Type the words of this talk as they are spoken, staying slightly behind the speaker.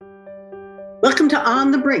Welcome to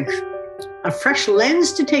On the Brink, a fresh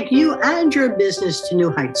lens to take you and your business to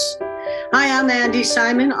new heights. Hi, I'm Andy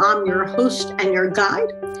Simon. I'm your host and your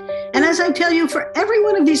guide. And as I tell you, for every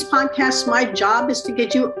one of these podcasts, my job is to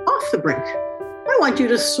get you off the brink. I want you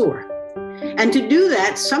to soar. And to do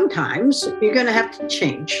that, sometimes you're going to have to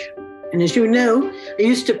change. And as you know, I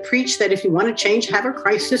used to preach that if you want to change, have a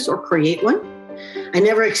crisis or create one. I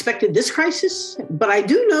never expected this crisis, but I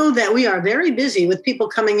do know that we are very busy with people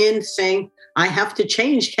coming in saying, I have to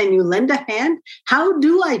change. Can you lend a hand? How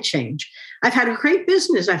do I change? I've had a great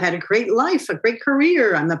business. I've had a great life, a great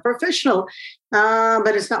career. I'm a professional,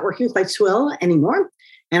 but it's not working quite so well anymore.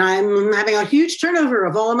 And I'm having a huge turnover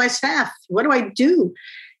of all of my staff. What do I do?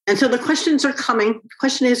 And so the questions are coming. The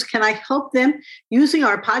question is, can I help them using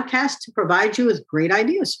our podcast to provide you with great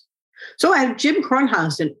ideas? So I have Jim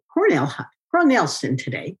Cornelsen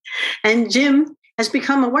today. And Jim has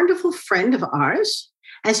become a wonderful friend of ours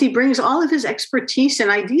as he brings all of his expertise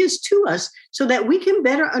and ideas to us so that we can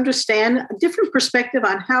better understand a different perspective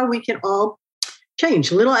on how we can all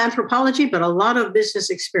change. A little anthropology, but a lot of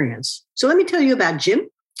business experience. So let me tell you about Jim.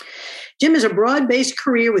 Jim has a broad-based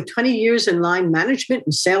career with 20 years in line management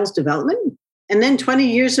and sales development, and then 20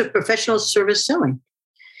 years of professional service selling.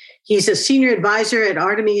 He's a senior advisor at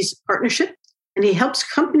Artemis Partnership, and he helps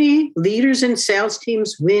company leaders and sales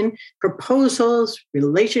teams win proposals,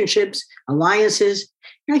 relationships, alliances.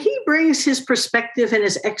 Now, he brings his perspective and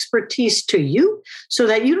his expertise to you so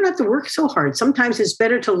that you don't have to work so hard. Sometimes it's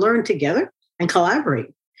better to learn together and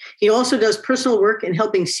collaborate. He also does personal work in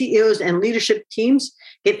helping CEOs and leadership teams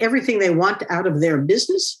get everything they want out of their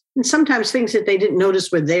business, and sometimes things that they didn't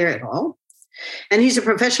notice were there at all. And he's a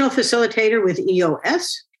professional facilitator with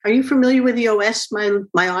EOS. Are you familiar with EOS,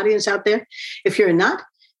 my audience out there? If you're not,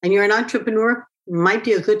 and you're an entrepreneur, it might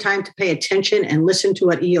be a good time to pay attention and listen to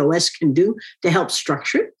what EOS can do to help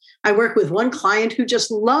structure it. I work with one client who just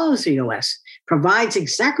loves EOS, provides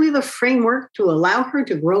exactly the framework to allow her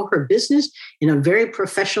to grow her business in a very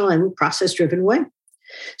professional and process-driven way.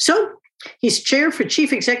 So he's chair for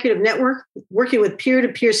Chief Executive Network, working with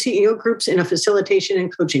peer-to-peer CEO groups in a facilitation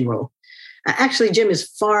and coaching role. Actually, Jim is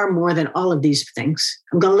far more than all of these things.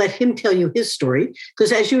 I'm going to let him tell you his story,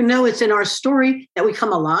 because as you know, it's in our story that we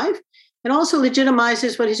come alive. It also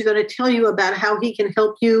legitimizes what he's going to tell you about how he can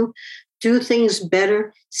help you do things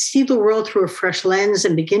better, see the world through a fresh lens,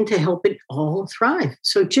 and begin to help it all thrive.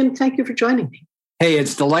 So, Jim, thank you for joining me. Hey,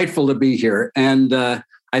 it's delightful to be here. And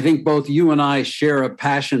I think both you and I share a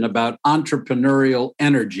passion about entrepreneurial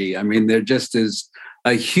energy. I mean, there just is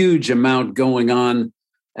a huge amount going on.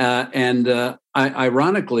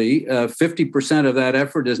 Ironically, 50% of that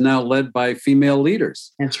effort is now led by female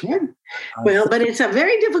leaders. That's right. Well, but it's a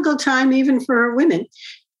very difficult time even for women.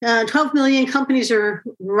 12 million companies are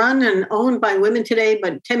run and owned by women today,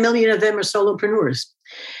 but 10 million of them are solopreneurs.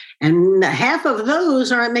 And half of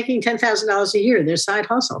those aren't making $10,000 a year. They're side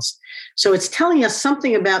hustles. So it's telling us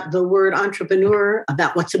something about the word entrepreneur,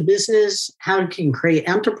 about what's a business, how you can create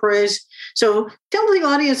enterprise. So tell the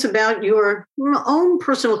audience about your own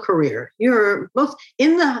personal career. You're both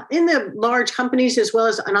in the large companies as well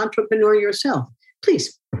as an entrepreneur yourself.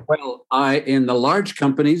 Please. Well, in the large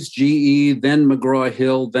companies, GE, then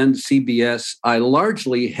McGraw-Hill, then CBS, I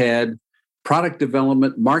largely had product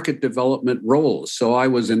development, market development roles. So I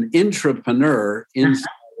was an intrapreneur in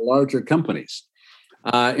larger companies.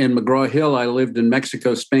 In McGraw-Hill, I lived in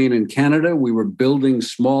Mexico, Spain, and Canada. We were building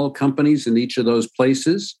small companies in each of those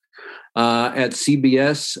places. At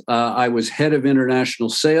CBS, I was head of international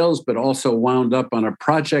sales, but also wound up on a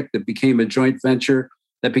project that became a joint venture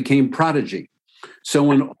that became Prodigy.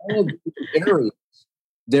 So in all of these areas,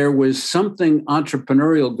 there was something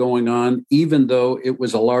entrepreneurial going on, even though it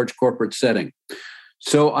was a large corporate setting.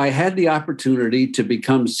 So I had the opportunity to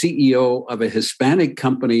become CEO of a Hispanic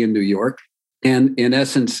company in New York, and in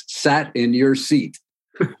essence, sat in your seat,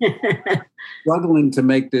 struggling to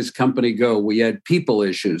make this company go. We had people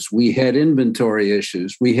issues. We had inventory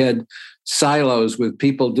issues. We had silos with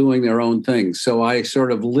people doing their own things. So I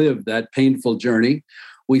sort of lived that painful journey.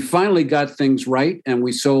 We finally got things right, and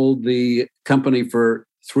we sold the company for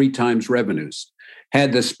 3 times revenues.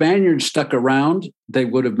 Had the Spaniards stuck around, they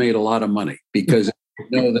would have made a lot of money, because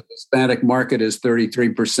you know the Hispanic market is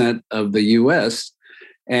 33% of the U.S.,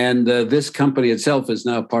 and this company itself is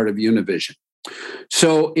now part of Univision.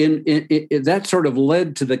 So that sort of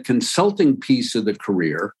led to the consulting piece of the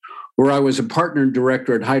career, where I was a partner and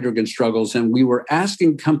director at Heidrick & Struggles, and we were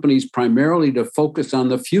asking companies primarily to focus on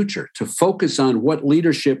the future, to focus on what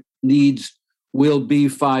leadership needs will be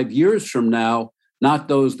 5 years from now, not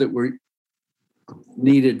those that were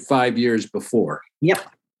needed 5 years before. Yep.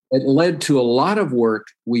 it led to a lot of work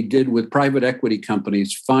we did with private equity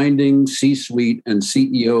companies, finding C-suite and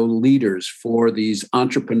CEO leaders for these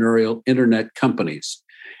entrepreneurial internet companies.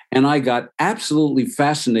 And I got absolutely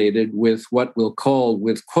fascinated with what we'll call,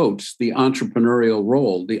 with quotes, the entrepreneurial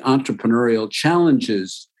role, the entrepreneurial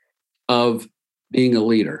challenges of being a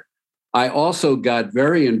leader. I also got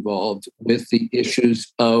very involved with the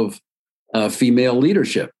issues of female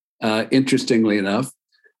leadership. Interestingly enough,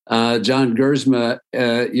 John Gersma,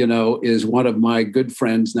 is one of my good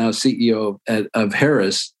friends, now CEO of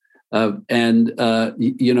Harris.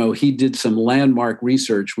 He did some landmark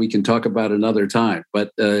research we can talk about another time,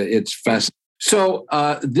 but it's fascinating. So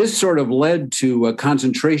this sort of led to a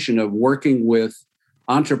concentration of working with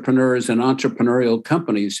entrepreneurs and entrepreneurial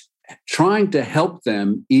companies, trying to help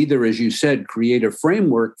them either, as you said, create a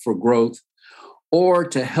framework for growth, or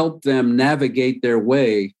to help them navigate their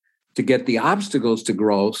way to get the obstacles to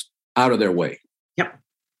growth out of their way. Yep.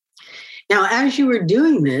 Now, as you were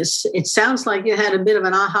doing this, it sounds like you had a bit of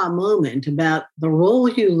an aha moment about the role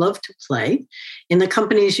you love to play in the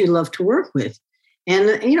companies you love to work with.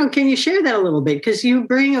 And, can you share that a little bit? Because you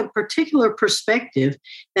bring a particular perspective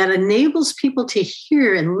that enables people to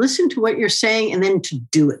hear and listen to what you're saying and then to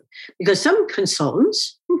do it. Because some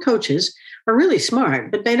consultants and coaches are really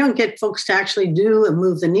smart, but they don't get folks to actually do and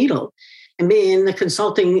move the needle. And being in the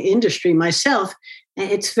consulting industry myself,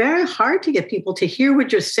 it's very hard to get people to hear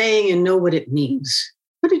what you're saying and know what it means.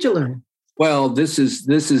 What did you learn? Well, this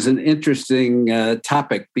is an interesting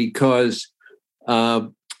topic because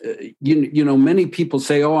many people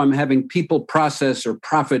say, "Oh, I'm having people, process, or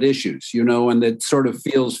profit issues," and it sort of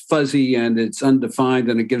feels fuzzy and it's undefined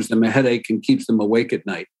and it gives them a headache and keeps them awake at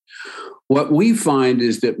night. What we find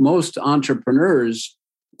is that most entrepreneurs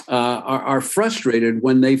are frustrated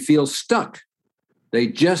when they feel stuck. They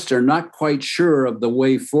just are not quite sure of the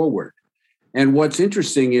way forward. And what's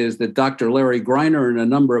interesting is that Dr. Larry Greiner and a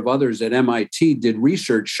number of others at MIT did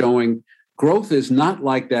research showing growth is not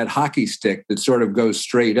like that hockey stick that sort of goes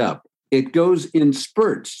straight up. It goes in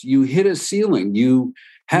spurts. You hit a ceiling, you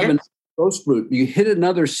have an growth route, you hit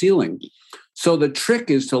another ceiling. So the trick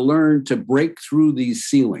is to learn to break through these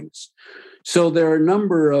ceilings. So there are a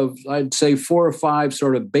number of, I'd say, 4 or 5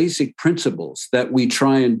 sort of basic principles that we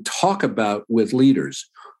try and talk about with leaders.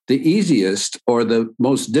 The easiest or the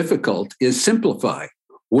most difficult is simplify.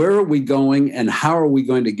 Where are we going and how are we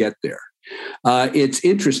going to get there? It's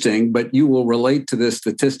interesting, but you will relate to this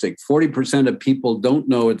statistic. 40% of people don't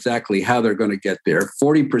know exactly how they're going to get there.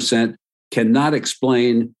 40% cannot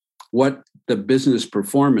explain what the business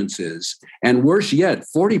performance is. And worse yet,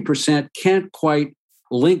 40% can't quite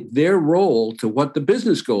link their role to what the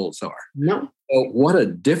business goals are. No. So what a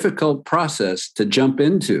difficult process to jump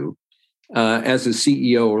into as a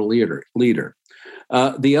CEO or leader.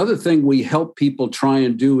 The other thing we help people try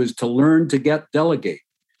and do is to learn to delegate.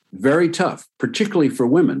 Very tough, particularly for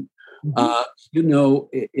women.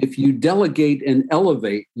 If you delegate and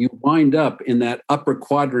elevate, you wind up in that upper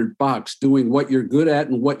quadrant box doing what you're good at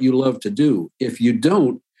and what you love to do. If you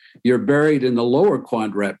don't, you're buried in the lower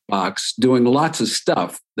quadrant box doing lots of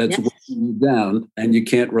stuff that's weighing you down and you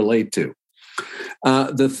can't relate to.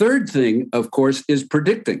 The third thing, of course, is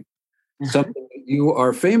predicting, something that you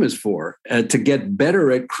are famous for, to get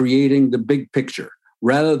better at creating the big picture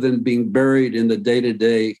rather than being buried in the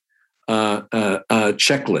day-to-day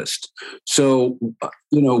checklist. So,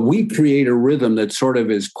 we create a rhythm that sort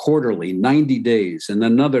of is quarterly, 90 days and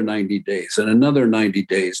another 90 days and another 90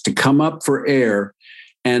 days to come up for air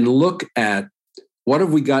and look at what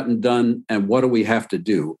have we gotten done and what do we have to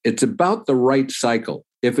do. It's about the right cycle.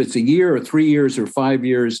 If it's a year or 3 years or 5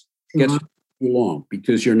 years, it gets too long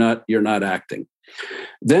because you're not acting.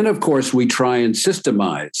 Then, of course, we try and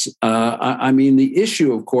systemize. The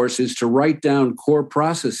issue, of course, is to write down core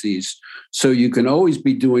processes so you can always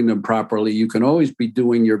be doing them properly. You can always be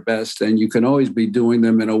doing your best, and you can always be doing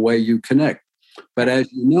them in a way you connect. But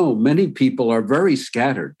as you know, many people are very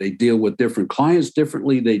scattered. They deal with different clients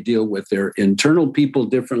differently. They deal with their internal people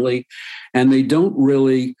differently, and they don't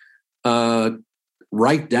really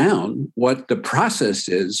write down what the process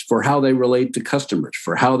is for how they relate to customers,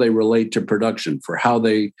 for how they relate to production, for how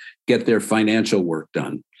they get their financial work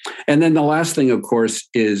done. And then the last thing, of course,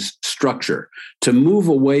 is structure, to move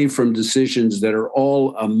away from decisions that are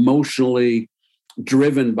all emotionally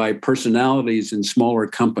driven by personalities in smaller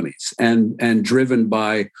companies and driven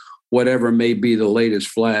by whatever may be the latest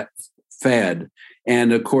fad.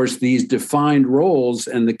 And of course, these defined roles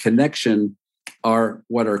and the connection are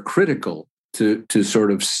what are critical to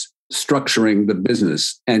sort of structuring the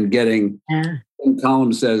business and getting,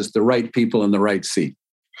 Column says, the right people in the right seat.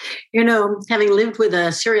 Having lived with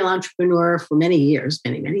a serial entrepreneur for many years,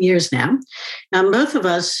 many years now, both of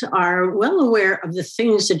us are well aware of the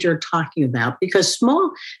things that you're talking about because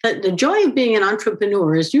the joy of being an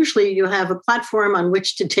entrepreneur is usually you have a platform on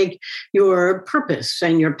which to take your purpose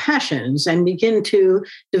and your passions and begin to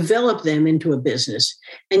develop them into a business.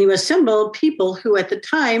 And you assemble people who at the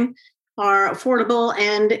time are affordable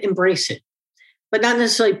and embrace it, but not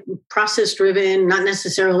necessarily process driven, not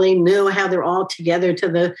necessarily know how they're all together to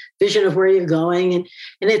the vision of where you're going. And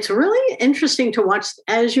it's really interesting to watch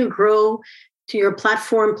as you grow to your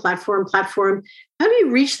platform. How do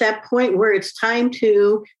you reach that point where it's time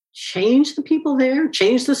to change the people there,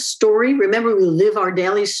 change the story? Remember, we live our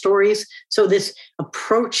daily stories. So this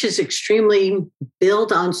approach is extremely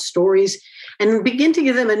built on stories and begin to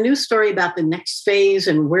give them a new story about the next phase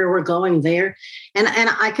and where we're going there. And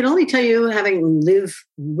I can only tell you, having lived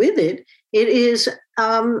with it, it is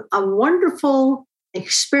a wonderful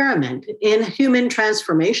experiment in human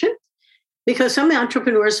transformation because some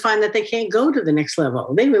entrepreneurs find that they can't go to the next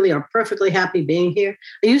level. They really are perfectly happy being here.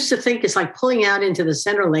 I used to think it's like pulling out into the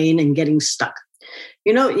center lane and getting stuck.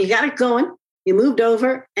 You got it going. You moved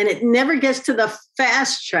over and it never gets to the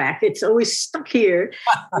fast track. It's always stuck here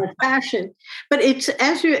in a fashion. But it's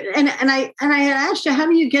as you, and I asked you, how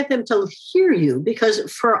do you get them to hear you?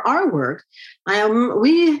 Because for our work,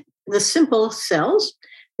 the simple sells,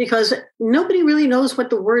 because nobody really knows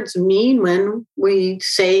what the words mean when we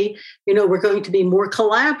say, we're going to be more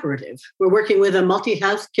collaborative. We're working with a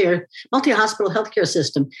multi-hospital healthcare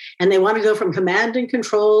system, and they want to go from command and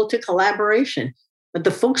control to collaboration. But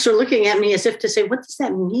the folks are looking at me as if to say, what does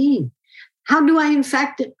that mean? How do I, in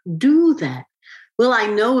fact, do that? Will I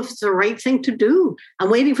know if it's the right thing to do? I'm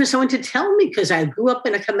waiting for someone to tell me because I grew up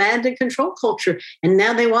in a command and control culture, and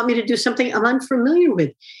now they want me to do something I'm unfamiliar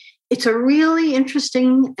with. It's a really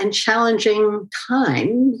interesting and challenging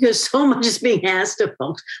time because so much is being asked of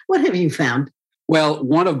folks. What have you found? Well,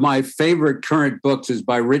 one of my favorite current books is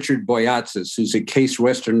by Richard Boyatzis, who's at Case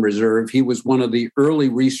Western Reserve. He was one of the early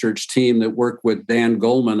research team that worked with Dan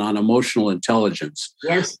Goleman on emotional intelligence.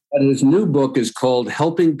 Yes. And his new book is called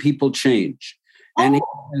Helping People Change. And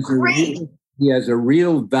he has a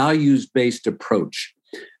real values-based approach.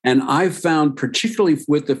 And I've found, particularly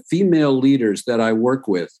with the female leaders that I work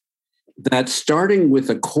with, that starting with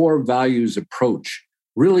a core values approach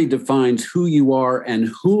really defines who you are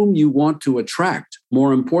and whom you want to attract,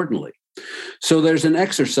 more importantly. So there's an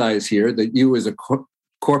exercise here that you as a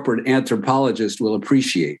corporate anthropologist will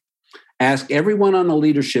appreciate. Ask everyone on the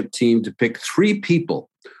leadership team to pick 3 people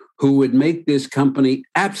who would make this company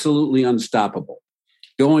absolutely unstoppable,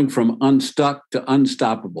 going from unstuck to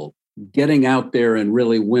unstoppable, getting out there and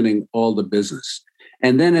really winning all the business.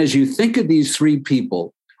 And then as you think of these 3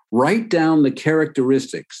 people, write down the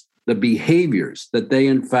characteristics, the behaviors that they,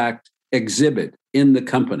 in fact, exhibit in the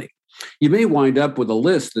company. You may wind up with a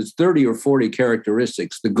list that's 30 or 40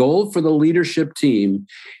 characteristics. The goal for the leadership team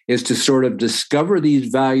is to sort of discover these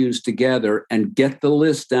values together and get the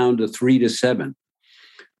list down to 3 to 7.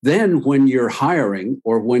 Then when you're hiring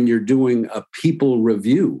or when you're doing a people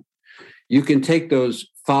review, you can take those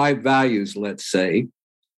 5 values, let's say,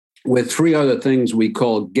 with 3 other things we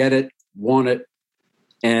call get it, want it,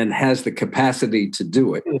 and has the capacity to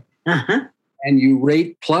do it. Uh-huh. And you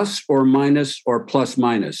rate plus or plus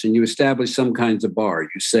minus, and you establish some kinds of bar.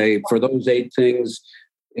 You say for those 8 things,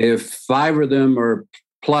 if 5 of them are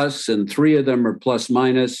plus and 3 of them are plus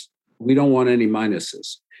minus, we don't want any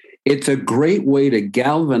minuses. It's a great way to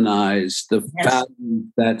galvanize the value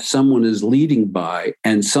that someone is leading by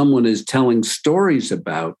and someone is telling stories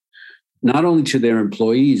about, not only to their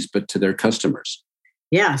employees, but to their customers.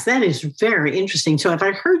 Yes, that is very interesting. So if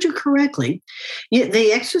I heard you correctly,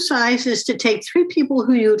 the exercise is to take 3 people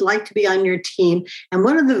who you'd like to be on your team, and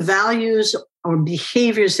what are the values or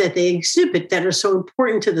behaviors that they exhibit that are so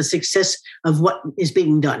important to the success of what is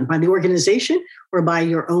being done by the organization or by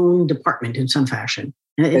your own department in some fashion.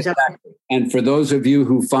 Exactly. And for those of you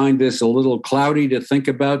who find this a little cloudy to think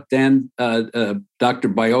about, Dr.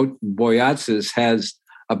 Boyatzis has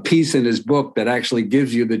a piece in his book that actually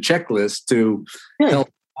gives you the checklist to help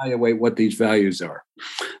evaluate what these values are.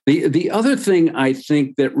 The other thing I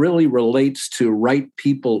think that really relates to right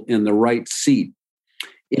people in the right seat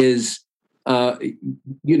is,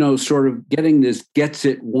 sort of getting this gets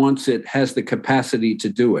it, wants it, has the capacity to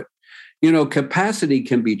do it. Capacity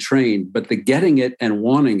can be trained, but the getting it and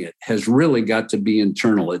wanting it has really got to be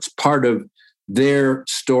internal. It's part of their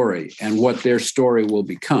story and what their story will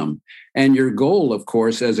become. And your goal, of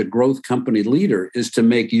course, as a growth company leader is to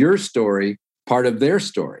make your story part of their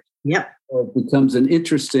story. Yep. So it becomes an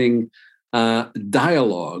interesting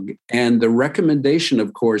dialogue. And the recommendation,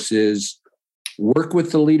 of course, is work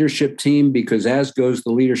with the leadership team, because as goes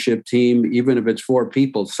the leadership team, even if it's 4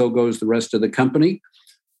 people, so goes the rest of the company.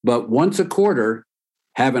 But once a quarter,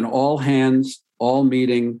 have an all hands, all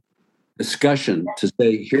meeting discussion to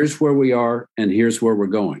say, here's where we are and here's where we're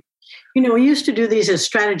going. You know, we used to do these as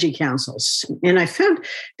strategy councils, and I found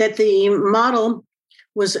that the model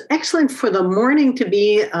was excellent for the morning to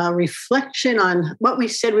be a reflection on what we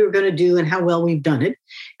said we were going to do and how well we've done it.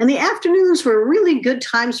 And the afternoons were really good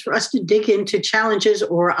times for us to dig into challenges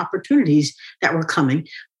or opportunities that were coming.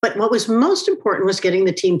 But what was most important was getting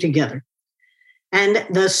the team together. And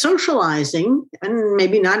the socializing, and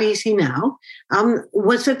maybe not easy now,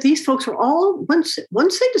 was that these folks were all, once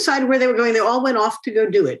they decided where they were going, they all went off to go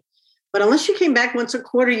do it. But unless you came back once a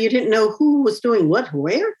quarter, you didn't know who was doing what,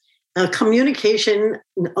 where. Communication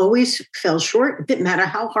always fell short. It didn't matter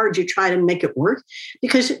how hard you try to make it work,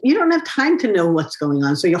 because you don't have time to know what's going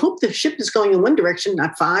on. So you hope the ship is going in one direction,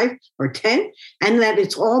 not 5 or 10, and that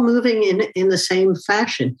it's all moving in the same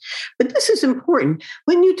fashion. But this is important.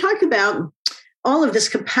 When you talk about all of this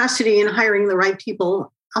capacity in hiring the right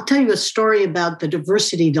people, I'll tell you a story about the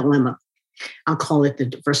diversity dilemma. I'll call it the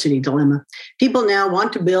diversity dilemma. People now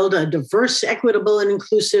want to build a diverse, equitable, and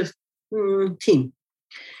inclusive team.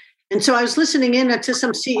 And so I was listening in to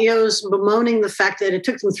some CEOs bemoaning the fact that it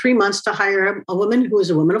took them 3 months to hire a woman who was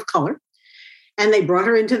a woman of color. And they brought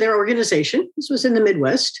her into their organization. This was in the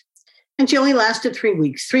Midwest. And she only lasted 3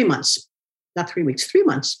 weeks, 3 months. Not 3 weeks, 3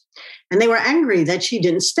 months. And they were angry that she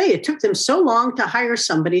didn't stay. It took them so long to hire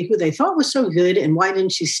somebody who they thought was so good, and why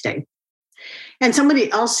didn't she stay? And somebody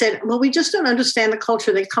else said, well, we just don't understand the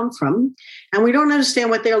culture they come from, and we don't understand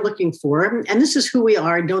what they're looking for, and this is who we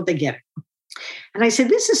are, don't they get it? And I said,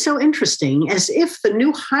 this is so interesting, as if the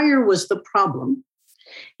new hire was the problem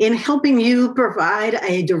in helping you provide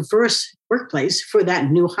a diverse workplace for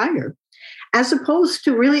that new hire, as opposed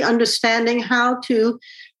to really understanding how to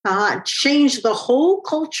change the whole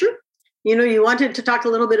culture. You know, you wanted to talk a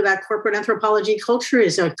little bit about corporate anthropology. Culture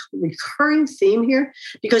is a recurring theme here,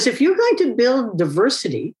 because if you're going to build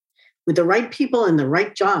diversity with the right people in the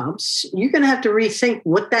right jobs, you're going to have to rethink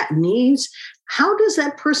what that means. How does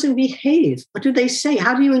that person behave? What do they say?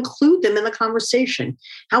 How do you include them in the conversation?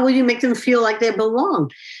 How will you make them feel like they belong?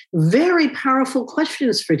 Very powerful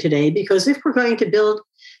questions for today, because if we're going to build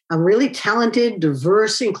a really talented,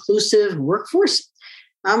 diverse, inclusive workforce,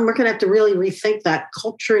 we're going to have to really rethink that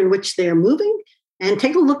culture in which they're moving, and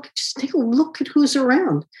take a look at who's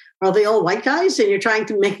around. Are they all white guys and you're trying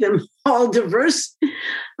to make them all diverse?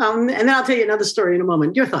 And then I'll tell you another story in a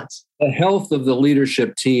moment. Your thoughts? The health of the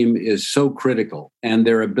leadership team is so critical, and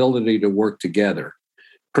their ability to work together,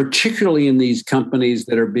 particularly in these companies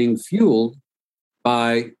that are being fueled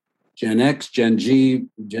by Gen X, Gen Z,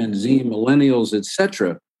 millennials,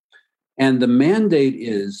 etc. And the mandate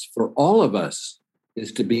is for all of us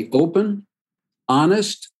is to be open,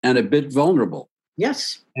 honest, and a bit vulnerable.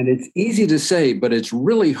 Yes. And it's easy to say, but it's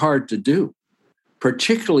really hard to do,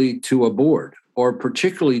 particularly to a board or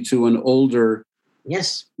particularly to an older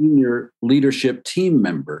senior leadership team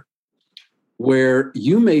member, where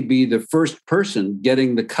you may be the first person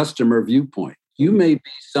getting the customer viewpoint. You may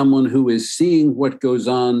be someone who is seeing what goes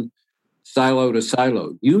on silo to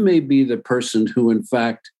silo. You may be the person who, in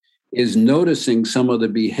fact, is noticing some of the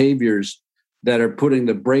behaviors that are putting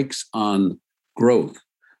the brakes on growth.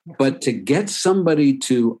 But to get somebody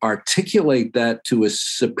to articulate that to a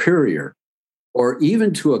superior or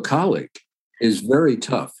even to a colleague is very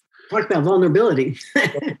tough. Talk about vulnerability.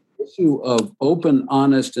 The issue of open,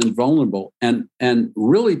 honest, and vulnerable, and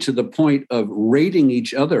really to the point of rating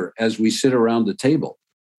each other as we sit around the table.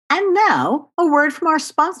 And now, a word from our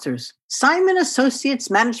sponsors, Simon Associates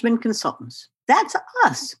Management Consultants. That's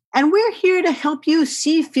us. And we're here to help you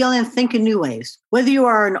see, feel, and think in new ways. Whether you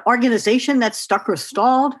are an organization that's stuck or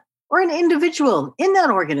stalled, or an individual in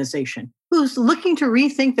that organization who's looking to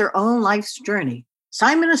rethink their own life's journey,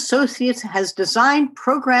 Simon Associates has designed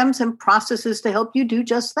programs and processes to help you do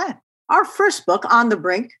just that. Our first book, On the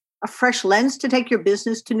Brink, A Fresh Lens to Take Your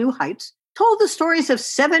Business to New Heights, told the stories of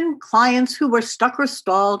 7 clients who were stuck or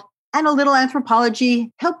stalled, and a little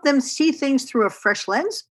anthropology helped them see things through a fresh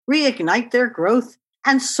lens, reignite their growth,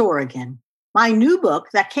 and soar again. My new book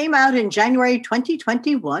that came out in January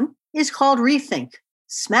 2021 is called Rethink: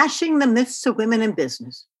 Smashing the Myths of Women in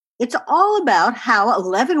Business. It's all about how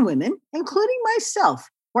 11 women, including myself,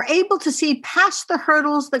 were able to see past the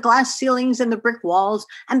hurdles, the glass ceilings, and the brick walls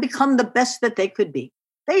and become the best that they could be.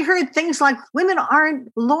 They heard things like women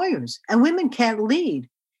aren't lawyers and women can't lead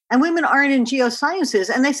and women aren't in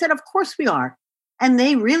geosciences. And they said, of course we are. And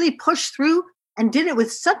they really pushed through and did it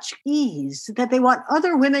with such ease that they want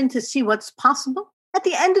other women to see what's possible. At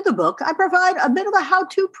the end of the book, I provide a bit of a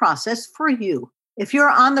how-to process for you. If you're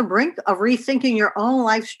on the brink of rethinking your own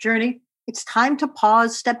life's journey, it's time to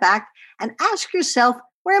pause, step back, and ask yourself,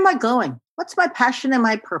 where am I going? What's my passion and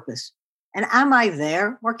my purpose? And am I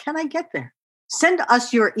there, or can I get there? Send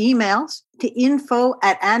us your emails to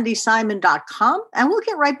info@andysimon.com, and we'll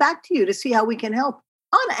get right back to you to see how we can help.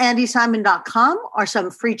 On andysimon.com are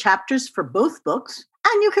some free chapters for both books,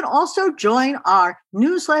 and you can also join our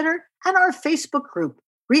newsletter and our Facebook group,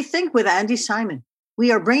 Rethink with Andy Simon.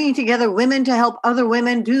 We are bringing together women to help other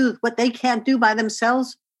women do what they can't do by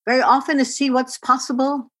themselves, very often to see what's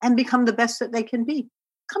possible and become the best that they can be.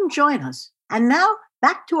 Come join us. And now,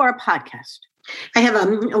 back to our podcast. I have a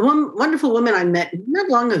wonderful woman I met not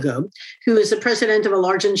long ago who is the president of a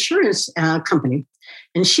large insurance company.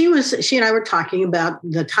 And she and I were talking about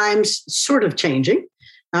the times sort of changing,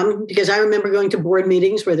 because I remember going to board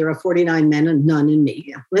meetings where there are 49 men and none in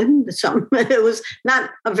me. So it was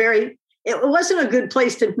it wasn't a good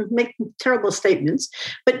place to make terrible statements.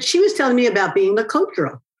 But she was telling me about being the coat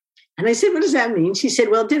girl. And I said, what does that mean? She said,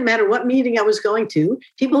 well, it didn't matter what meeting I was going to.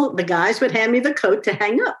 The guys would hand me the coat to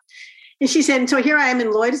hang up. And she said, so here I am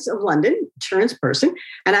in Lloyd's of London, insurance person,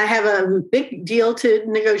 and I have a big deal to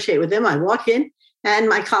negotiate with them. I walk in and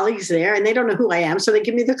my colleague's there and they don't know who I am. So they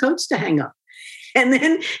give me the coats to hang up. And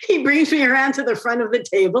then he brings me around to the front of the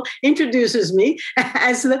table, introduces me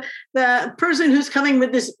as the person who's coming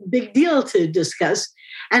with this big deal to discuss.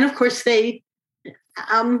 And of course, they,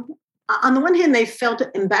 on the one hand, they felt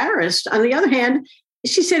embarrassed. On the other hand,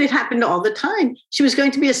 she said it happened all the time. She was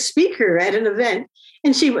going to be a speaker at an event.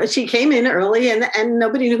 And she came in early and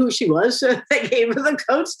nobody knew who she was. So they gave her the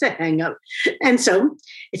coats to hang up. And so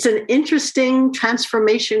it's an interesting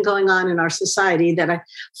transformation going on in our society that I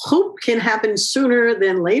hope can happen sooner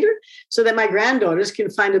than later so that my granddaughters can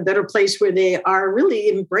find a better place where they are really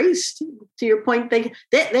embraced. To your point,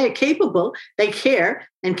 they're capable, they care,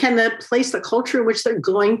 and can the culture in which they're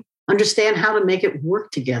going understand how to make it work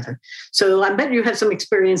together. So I bet you have some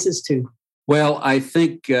experiences too. Well, I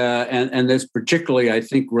think, and this particularly, I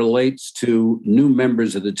think, relates to new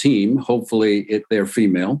members of the team. Hopefully, they're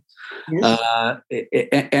female. Yes.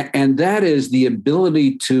 And that is the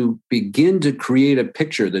ability to begin to create a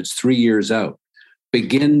picture that's 3 years out,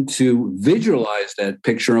 begin to visualize that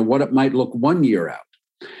picture and what it might look 1 year out.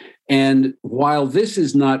 And while this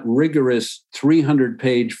is not rigorous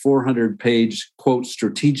 300-page, 400-page, quote,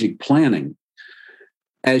 strategic planning,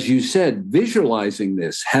 as you said, visualizing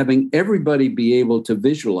this, having everybody be able to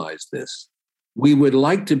visualize this, we would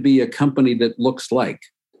like to be a company that looks like.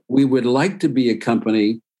 We would like to be a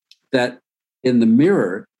company that in the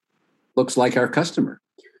mirror looks like our customer.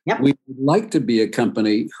 Yep. We would like to be a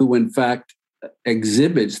company who, in fact,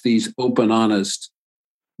 exhibits these open, honest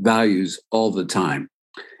values all the time.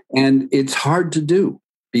 And it's hard to do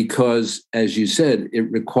because, as you said, it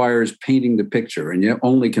requires painting the picture, and you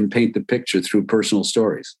only can paint the picture through personal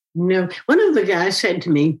stories. No, one of the guys said to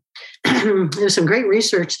me, there's some great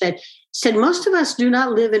research that said most of us do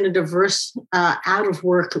not live in a diverse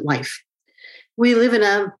out-of-work life. We live in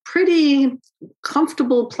a pretty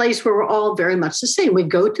comfortable place where we're all very much the same. We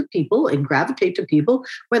go to people and gravitate to people,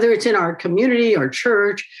 whether it's in our community, our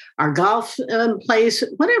church, our golf place,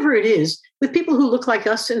 whatever it is, with people who look like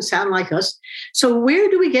us and sound like us. So where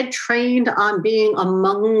do we get trained on being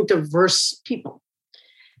among diverse people?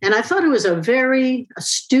 And I thought it was a very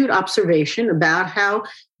astute observation about how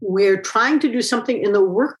we're trying to do something in the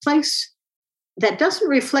workplace that doesn't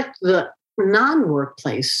reflect the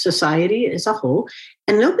non-workplace society as a whole.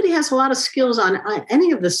 And nobody has a lot of skills on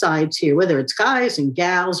any of the sides here, whether it's guys and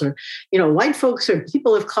gals or, white folks or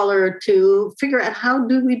people of color, to figure out how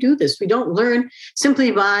do we do this. We don't learn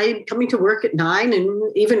simply by coming to work at 9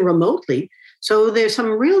 and even remotely. So there's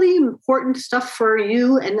some really important stuff for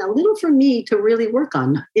you and a little for me to really work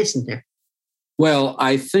on, isn't there? Well,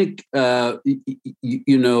 I think,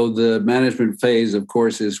 the management phase, of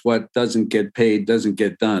course, is what doesn't get paid doesn't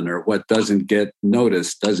get done, or what doesn't get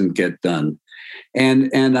noticed doesn't get done.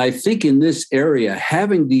 And I think in this area,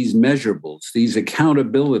 having these measurables, these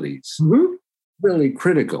accountabilities, really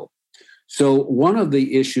critical. So one of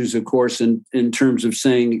the issues, of course, in terms of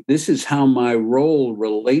saying this is how my role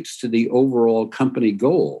relates to the overall company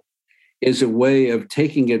goal, is a way of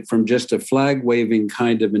taking it from just a flag-waving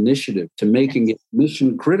kind of initiative to making it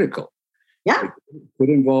mission critical. Yeah. It could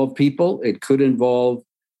involve people. It could involve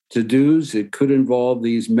to-dos. It could involve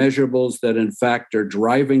these measurables that, in fact, are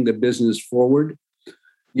driving the business forward.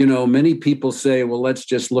 Many people say, well, let's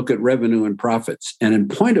just look at revenue and profits. And in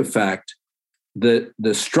point of fact,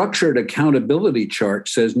 the structured accountability chart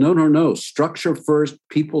says, no, structure first,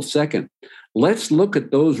 people second. Let's look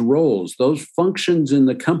at those roles, those functions in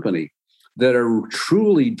the company that are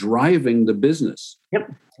truly driving the business.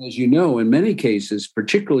 Yep. As you know, in many cases,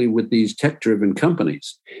 particularly with these tech-driven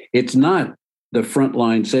companies, it's not the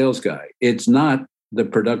frontline sales guy. It's not the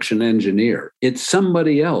production engineer. It's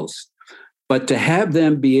somebody else. But to have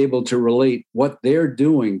them be able to relate what they're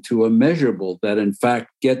doing to a measurable that in fact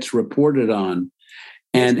gets reported on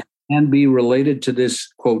and can be related to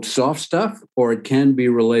this, quote, soft stuff, or it can be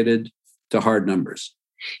related to hard numbers.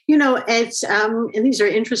 It's and these are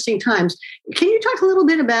interesting times. Can you talk a little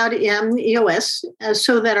bit about EOS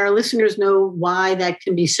so that our listeners know why that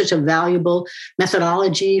can be such a valuable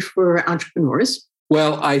methodology for entrepreneurs?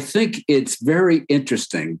 Well, I think it's very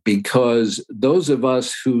interesting because those of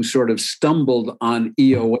us who sort of stumbled on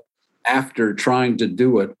EOS after trying to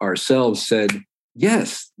do it ourselves said,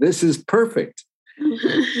 yes, this is perfect.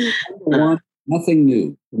 One, nothing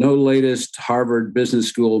new. No latest Harvard Business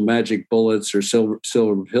School magic bullets or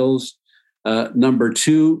silver pills. Number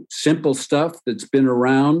two, simple stuff that's been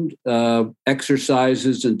around,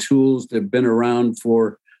 exercises and tools that have been around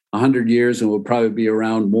for 100 years and will probably be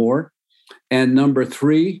around more. And number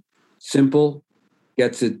three, simple,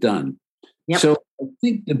 gets it done. Yep. So I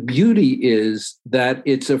think the beauty is that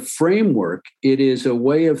it's a framework. It is a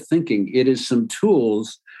way of thinking. It is some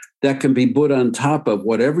tools that can be put on top of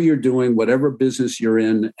whatever you're doing, whatever business you're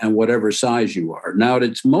in, and whatever size you are. Now, at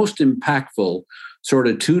its most impactful, sort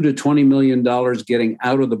of $2 to $20 million getting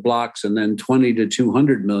out of the blocks, and then 20 to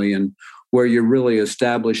 200 million, where you're really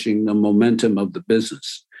establishing the momentum of the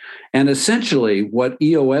business. And essentially, what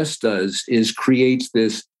EOS does is creates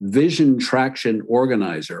this vision traction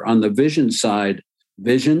organizer. On the vision side,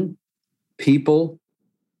 vision, people,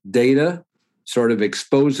 data, sort of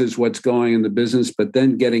exposes what's going in the business, but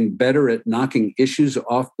then getting better at knocking issues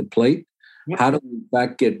off the plate. Yep. How do we, in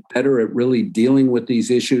fact, get better at really dealing with these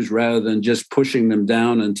issues rather than just pushing them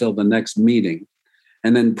down until the next meeting?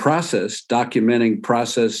 And then process, documenting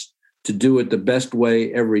process to do it the best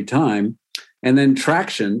way every time. And then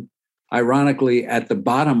traction, ironically, at the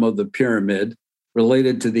bottom of the pyramid,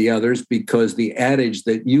 related to the others, because the adage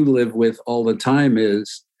that you live with all the time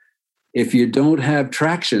is, if you don't have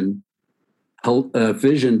traction,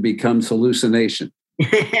 vision becomes hallucination.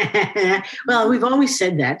 Well, we've always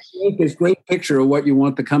said that. You make this great picture of what you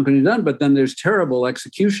want the company done, but then there's terrible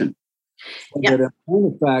execution. Yep. But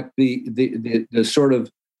in fact, the sort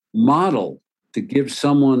of model to give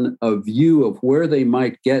someone a view of where they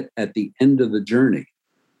might get at the end of the journey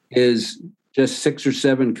is just 6 or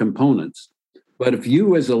 7 components. But if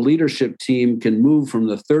you as a leadership team can move from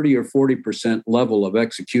the 30 or 40% level of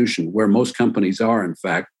execution, where most companies are, in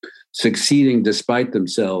fact, succeeding despite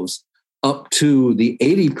themselves, up to the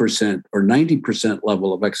 80% or 90%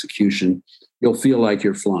 level of execution, you'll feel like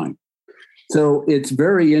you're flying. So it's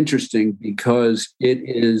very interesting because it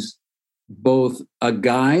is both a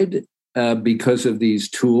guide because of these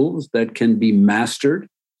tools that can be mastered,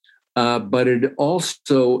 but it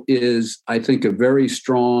also is, I think, a very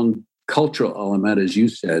strong cultural element, as you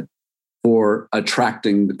said, for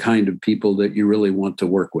attracting the kind of people that you really want to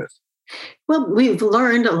work with. Well, we've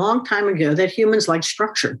learned a long time ago that humans like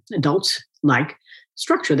structure. Adults like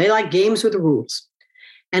structure. They like games with rules.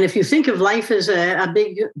 And if you think of life as a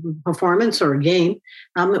big performance or a game,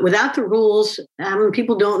 without the rules,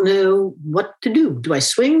 people don't know what to do. Do I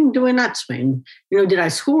swing? Do I not swing? Did I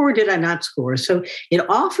score or did I not score? So it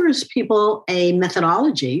offers people a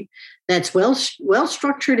methodology that's well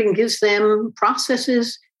structured and gives them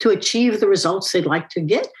processes to achieve the results they'd like to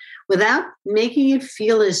get without making it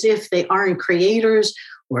feel as if they aren't creators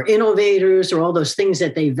or innovators or all those things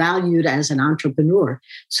that they valued as an entrepreneur.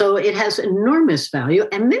 So it has enormous value.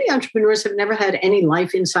 And many entrepreneurs have never had any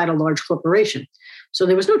life inside a large corporation. So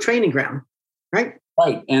there was no training ground, right?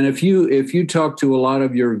 Right. And if you talk to a lot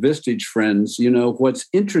of your Vistage friends, what's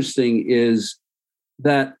interesting is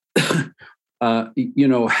that,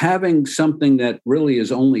 having something that really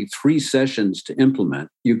is only 3 sessions to implement,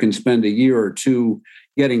 you can spend a year or 2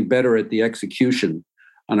 getting better at the execution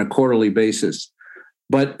on a quarterly basis.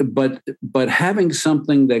 But having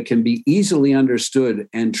something that can be easily understood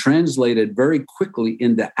and translated very quickly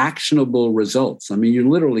into actionable results. I mean, you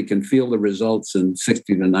literally can feel the results in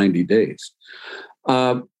 60 to 90 days.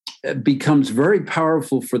 It becomes very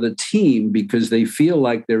powerful for the team because they feel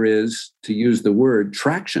like there is, to use the word,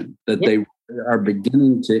 traction, that they are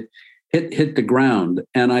beginning to hit the ground.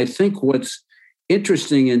 And I think what's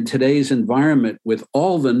interesting in today's environment with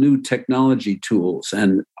all the new technology tools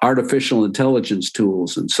and artificial intelligence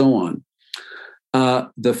tools and so on,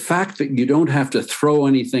 the fact that you don't have to throw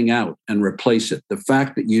anything out and replace it, the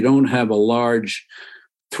fact that you don't have a large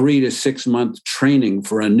 3 to 6 month training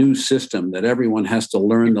for a new system that everyone has to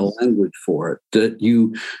learn the language for it, that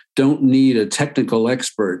you don't need a technical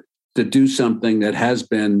expert to do something that has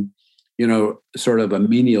been, sort of a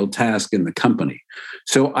menial task in the company.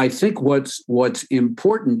 So I think what's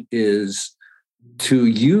important is to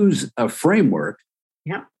use a framework.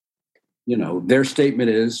 Yeah. Their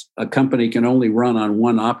statement is a company can only run on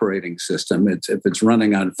one operating system. If it's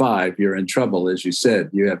running on 5, you're in trouble. As you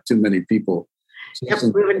said, you have too many people. Yep,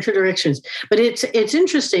 move in two directions. But it's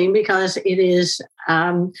interesting because it is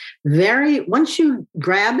once you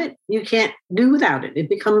grab it, you can't do without it. It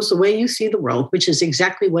becomes the way you see the world, which is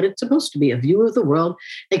exactly what it's supposed to be, a view of the world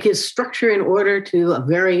that gives structure and order to a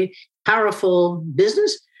very powerful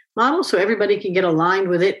business model so everybody can get aligned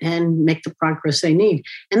with it and make the progress they need.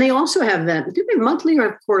 And they also have that, do they monthly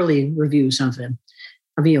or quarterly reviews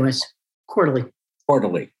of EOS? Quarterly.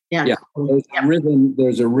 Yeah.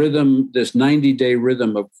 There's a rhythm, this 90-day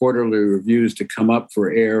rhythm of quarterly reviews to come up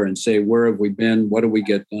for air and say, where have we been? What do we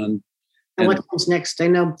get done? And what comes next? I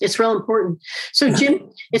know it's real important. So,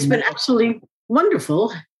 Jim, it's been absolutely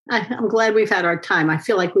wonderful. I'm glad we've had our time. I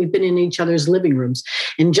feel like we've been in each other's living rooms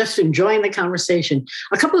and just enjoying the conversation.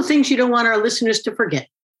 A couple of things you don't want our listeners to forget.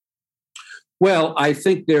 Well, I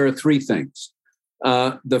think there are 3 things.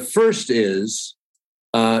 The first is,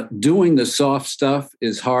 doing the soft stuff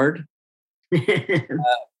is hard,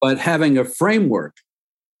 but having a framework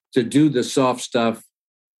to do the soft stuff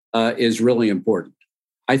is really important.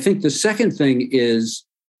 I think the second thing is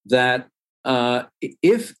that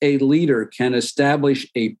if a leader can establish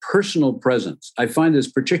a personal presence, I find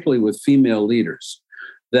this particularly with female leaders,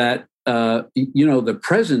 that, the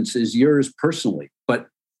presence is yours personally, but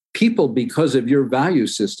people, because of your value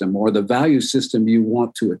system or the value system you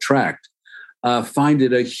want to attract, find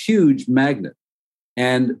it a huge magnet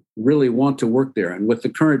and really want to work there. And with the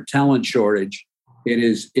current talent shortage, it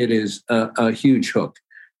is a huge hook.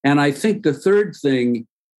 And I think the third thing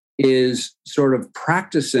is sort of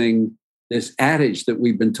practicing this adage that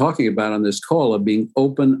we've been talking about on this call of being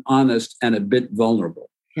open, honest, and a bit vulnerable.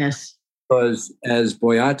 Yes. Because as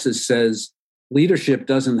Boyatzis says, leadership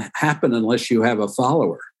doesn't happen unless you have a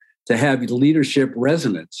follower. To have leadership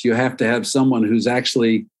resonance, you have to have someone who's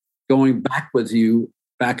actually going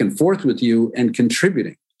back and forth with you and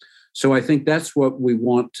contributing. So I think that's what we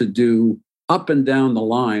want to do up and down the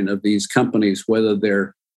line of these companies, whether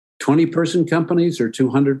they're 20-person companies or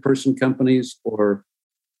 200-person companies or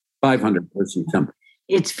 500-person companies.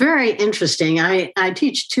 It's very interesting. I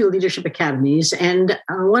teach 2 leadership academies, and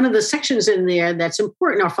one of the sections in there that's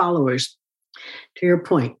important are followers, to your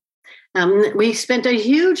point. We spent a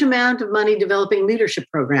huge amount of money developing leadership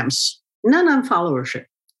programs, none on followership.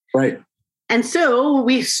 Right. And so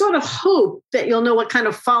we sort of hope that you'll know what kind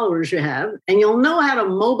of followers you have and you'll know how to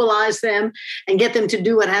mobilize them and get them to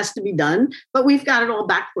do what has to be done. But we've got it all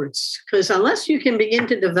backwards, because unless you can begin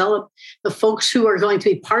to develop the folks who are going to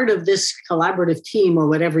be part of this collaborative team or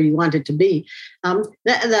whatever you want it to be,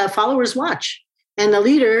 the followers watch. And the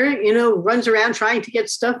leader, runs around trying to get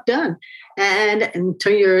stuff done. And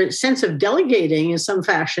to your sense of delegating in some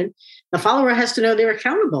fashion, the follower has to know they're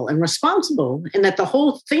accountable and responsible and that the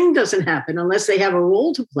whole thing doesn't happen unless they have a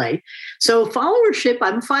role to play. So followership,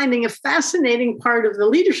 I'm finding a fascinating part of the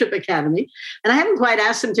Leadership Academy. And I haven't quite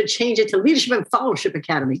asked them to change it to Leadership and Followership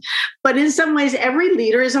Academy. But in some ways, every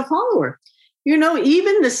leader is a follower.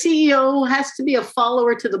 Even the CEO has to be a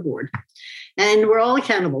follower to the board. And we're all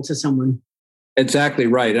accountable to someone. Exactly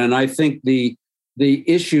right. And I think the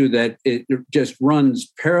issue that it just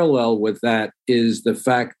runs parallel with that is the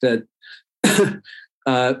fact that,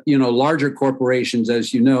 larger corporations,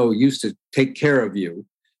 as you know, used to take care of you.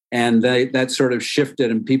 And that sort of shifted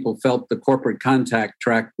and people felt the corporate contact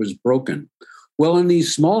track was broken. Well, in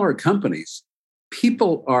these smaller companies,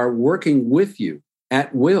 people are working with you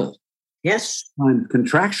at will. Yes. And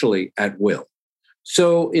contractually at will.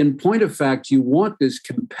 So in point of fact, you want this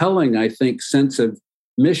compelling, I think, sense of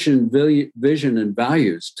mission, vision, and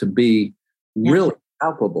values to be really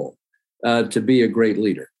palpable, to be a great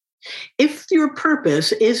leader. If your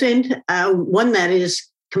purpose isn't one that is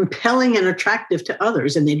compelling and attractive to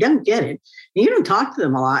others, and they don't get it, and you don't talk to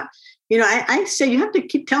them a lot, I say you have to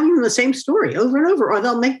keep telling them the same story over and over, or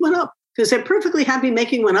they'll make one up, because they're perfectly happy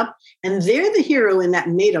making one up, and they're the hero in that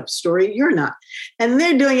made-up story. You're not. And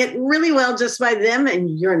they're doing it really well just by them,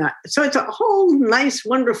 and you're not. So it's a whole nice,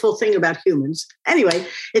 wonderful thing about humans. Anyway,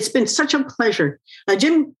 it's been such a pleasure.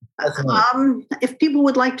 Jim, if people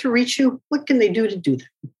would like to reach you, what can they do to do that?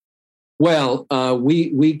 Well,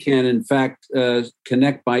 we can, in fact,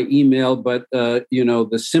 connect by email, but,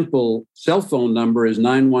 the simple cell phone number is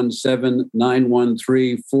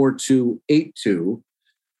 917-913-4282.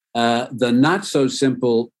 The not so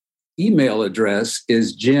simple email address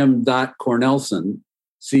is jim.cornelsen,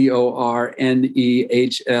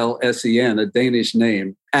 Cornehlsen, a Danish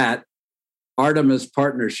name, at Artemis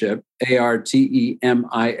Partnership,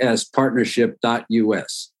 ARTEMIS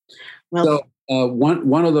partnership.us. Well, so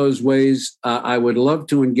one of those ways I would love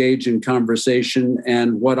to engage in conversation.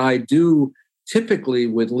 And what I do typically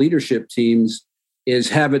with leadership teams is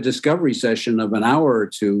have a discovery session of an hour or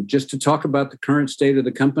two just to talk about the current state of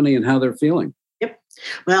the company and how they're feeling. Yep.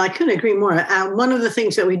 Well, I couldn't agree more. One of the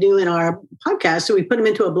things that we do in our podcast, so we put them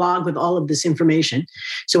into a blog with all of this information.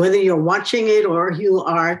 So whether you're watching it or you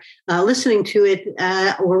are listening to it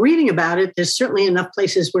or reading about it, there's certainly enough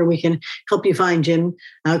places where we can help you find Jim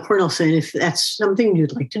Cornelsen if that's something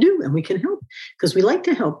you'd like to do, and we can help because we like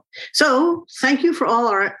to help. So thank you for all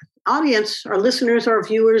our audience, our listeners, our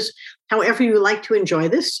viewers, however you like to enjoy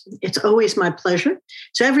this. It's always my pleasure.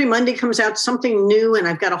 So every Monday comes out something new, and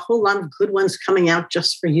I've got a whole lot of good ones coming out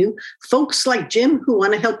just for you. Folks like Jim who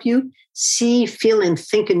want to help you see, feel, and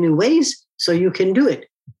think in new ways so you can do it.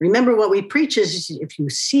 Remember, what we preach is if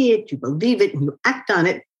you see it, you believe it, and you act on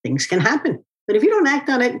it, things can happen. But if you don't act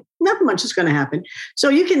on it, nothing much is going to happen. So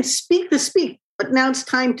you can speak the speak, but now it's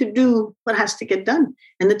time to do what has to get done.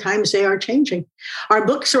 And the times, they are changing. Our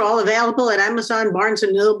books are all available at Amazon, Barnes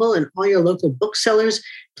 & Noble, and all your local booksellers.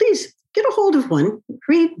 Please get a hold of one.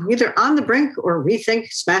 Read either On the Brink or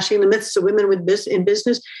Rethink, Smashing the Myths of Women in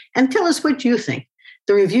Business, and tell us what you think.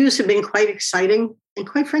 The reviews have been quite exciting. And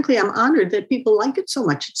quite frankly, I'm honored that people like it so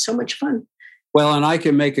much. It's so much fun. Well, and I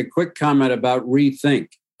can make a quick comment about Rethink.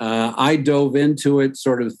 I dove into it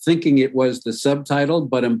sort of thinking it was the subtitle,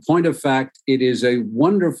 but in point of fact, it is a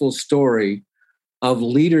wonderful story of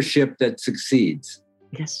leadership that succeeds.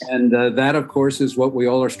 Yes. And that, of course, is what we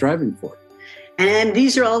all are striving for. And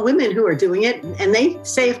these are all women who are doing it. And they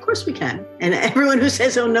say, of course we can. And everyone who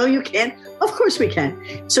says, oh, no, you can't, of course we can.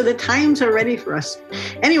 So the times are ready for us.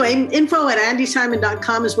 Anyway,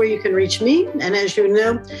 info@andysimon.com is where you can reach me. And as you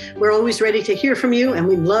know, we're always ready to hear from you. And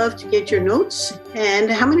we'd love to get your notes and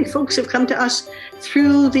how many folks have come to us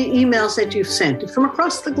through the emails that you've sent from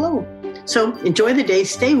across the globe. So enjoy the day,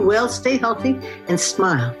 stay well, stay healthy, and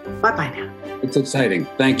smile. Bye-bye now. It's exciting.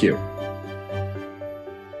 Thank you.